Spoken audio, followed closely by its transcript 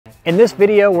In this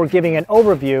video, we're giving an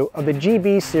overview of the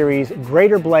GB Series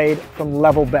grater blade from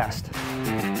Level Best.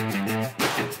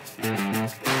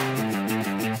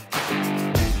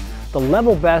 The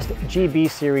Level Best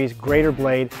GB Series grater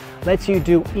blade lets you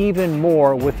do even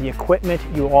more with the equipment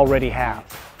you already have.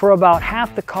 For about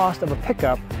half the cost of a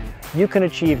pickup, you can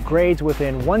achieve grades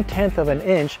within 1/10 of an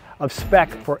inch of spec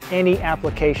for any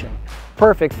application.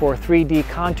 Perfect for 3D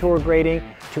contour grading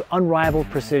to unrivaled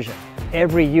precision.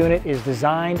 Every unit is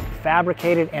designed,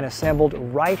 fabricated, and assembled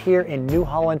right here in New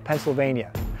Holland,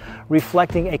 Pennsylvania,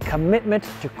 reflecting a commitment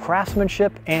to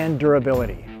craftsmanship and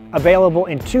durability. Available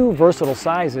in two versatile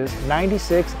sizes,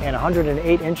 96 and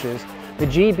 108 inches, the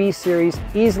GB Series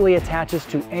easily attaches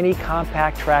to any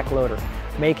compact track loader,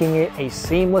 making it a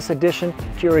seamless addition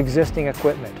to your existing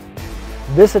equipment.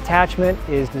 This attachment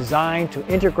is designed to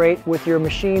integrate with your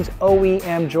machine's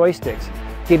OEM joysticks,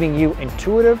 giving you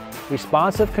intuitive,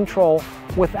 responsive control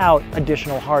without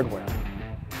additional hardware.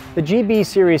 The GB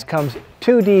Series comes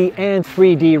 2D and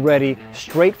 3D ready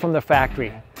straight from the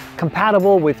factory,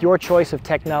 compatible with your choice of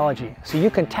technology, so you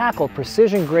can tackle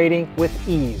precision grading with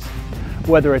ease.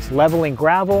 Whether it's leveling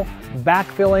gravel,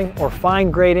 backfilling, or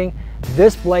fine grading,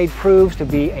 this blade proves to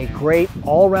be a great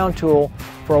all-round tool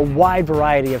for a wide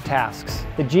variety of tasks.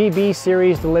 The GB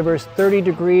Series delivers 30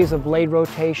 degrees of blade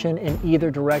rotation in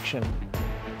either direction,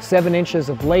 7 inches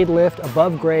of blade lift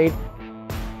above grade,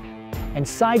 and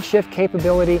side shift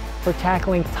capability for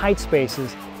tackling tight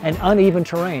spaces and uneven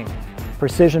terrain.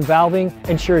 Precision valving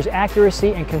ensures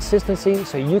accuracy and consistency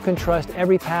so you can trust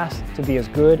every pass to be as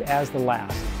good as the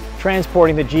last.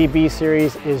 Transporting the GB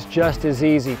Series is just as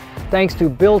easy, thanks to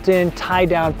built-in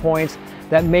tie-down points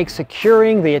that make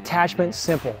securing the attachment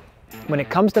simple. When it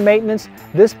comes to maintenance,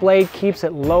 this blade keeps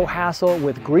it low hassle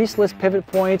with greaseless pivot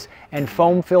points and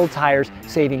foam-filled tires,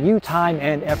 saving you time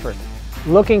and effort.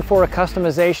 Looking for a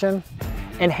customization?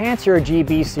 Enhance your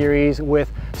GB Series with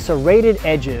serrated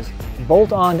edges,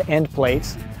 bolt-on end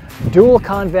plates, dual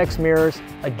convex mirrors,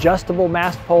 adjustable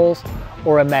mast poles,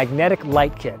 or a magnetic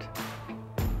light kit.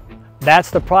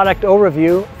 That's the product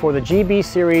overview for the GB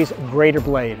Series grater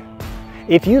blade.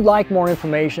 If you'd like more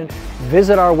information,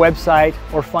 visit our website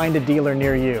or find a dealer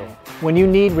near you. When you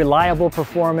need reliable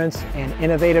performance and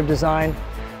innovative design,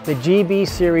 the GB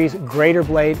Series grater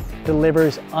blade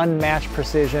delivers unmatched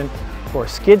precision for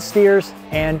skid steers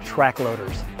and track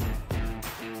loaders.